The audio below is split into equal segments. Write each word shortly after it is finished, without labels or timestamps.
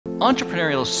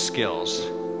Entrepreneurial skills,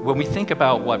 when we think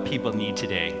about what people need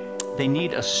today, they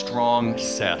need a strong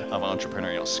set of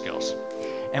entrepreneurial skills.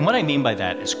 And what I mean by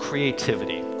that is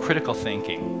creativity, critical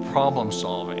thinking, problem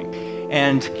solving,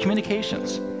 and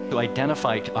communications to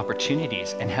identify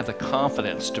opportunities and have the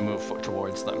confidence to move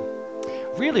towards them.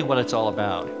 Really what it's all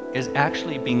about is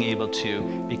actually being able to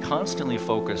be constantly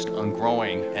focused on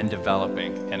growing and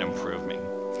developing and improving.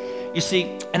 You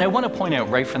see, and I want to point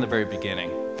out right from the very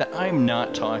beginning that I'm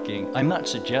not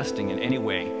suggesting in any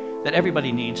way that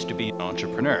everybody needs to be an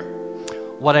entrepreneur.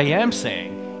 What I am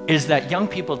saying is that young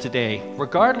people today,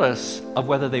 regardless of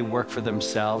whether they work for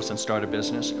themselves and start a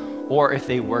business or if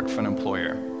they work for an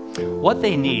employer, what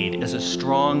they need is a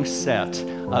strong set,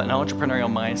 an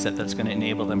entrepreneurial mindset that's going to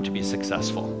enable them to be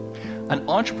successful. An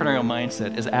entrepreneurial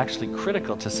mindset is actually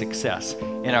critical to success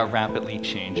in our rapidly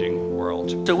changing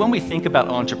world. So when we think about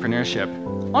entrepreneurship,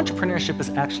 entrepreneurship is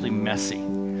actually messy.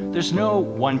 There's no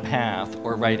one path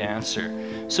or right answer.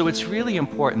 So it's really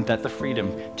important that the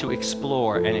freedom to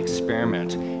explore and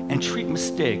experiment and treat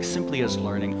mistakes simply as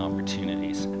learning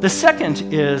opportunities. The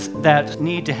second is that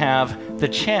need to have the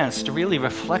chance to really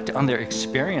reflect on their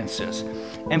experiences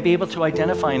and be able to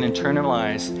identify and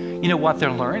internalize, what they're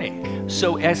learning.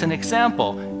 So as an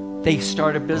example, they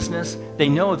start a business, they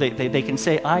know they can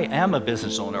say, I am a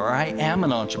business owner, or I am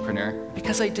an entrepreneur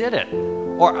because I did it.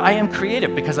 Or I am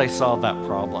creative because I solved that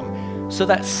problem. So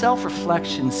that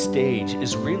self-reflection stage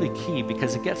is really key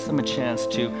because it gets them a chance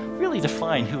to really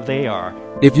define who they are.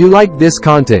 If you like this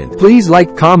content, please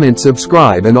like, comment,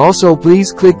 subscribe, and also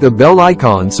please click the bell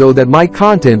icon so that my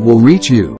content will reach you.